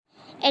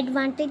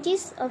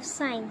Advantages of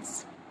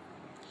science.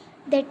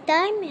 The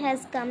time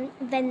has come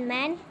when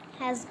man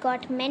has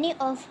got many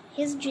of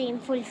his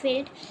dreams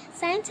fulfilled.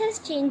 Science has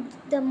changed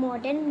the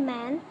modern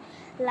man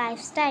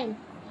lifestyle.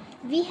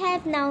 We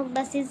have now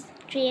buses,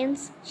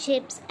 trains,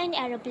 ships, and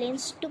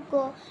aeroplanes to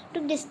go to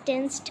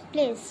distant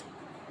places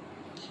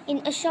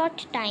in a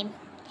short time.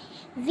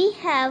 We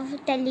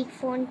have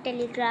telephone,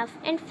 telegraph,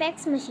 and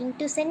fax machine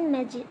to send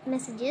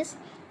messages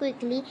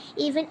quickly,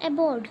 even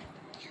aboard.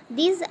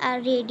 These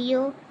are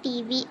radio,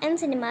 TV, and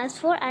cinemas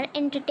for our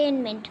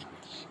entertainment.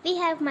 We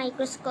have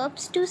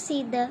microscopes to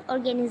see the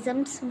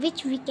organisms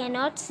which we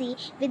cannot see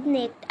with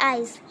naked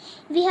eyes.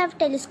 We have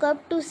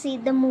telescopes to see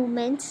the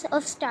movements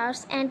of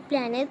stars and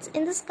planets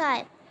in the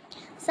sky.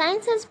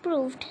 Science has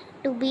proved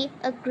to be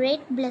a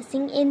great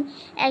blessing in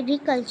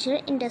agriculture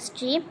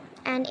industry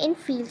and in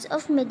fields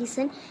of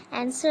medicine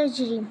and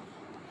surgery.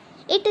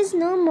 It is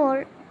no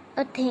more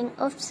a thing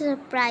of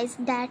surprise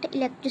that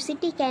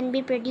electricity can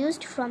be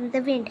produced from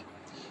the wind.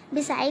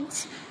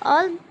 Besides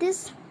all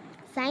this,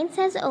 science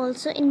has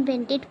also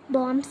invented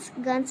bombs,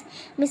 guns,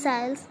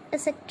 missiles,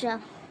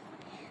 etc.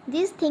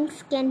 These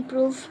things can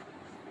prove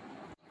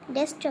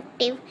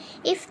destructive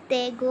if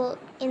they go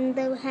in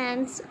the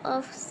hands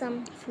of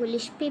some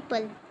foolish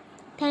people.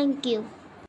 Thank you.